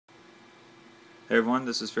Hey everyone,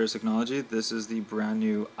 this is Ferris Technology. This is the brand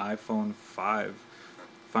new iPhone 5.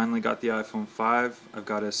 Finally got the iPhone 5. I've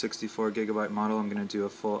got a 64GB model I'm going to do a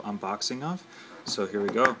full unboxing of. So here we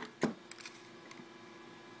go.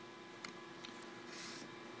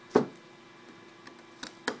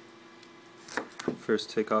 First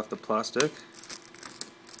take off the plastic.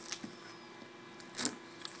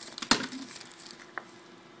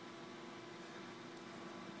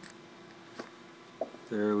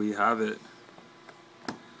 There we have it.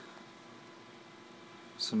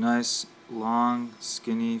 So nice, long,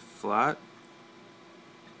 skinny, flat.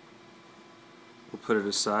 We'll put it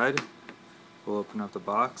aside. We'll open up the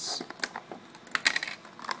box.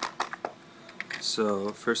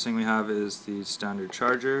 So first thing we have is the standard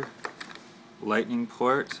charger, lightning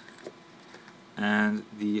port, and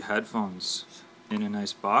the headphones in a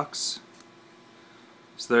nice box.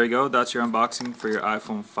 So there you go, that's your unboxing for your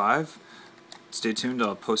iPhone 5. Stay tuned,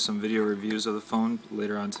 I'll post some video reviews of the phone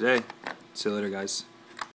later on today. See you later, guys.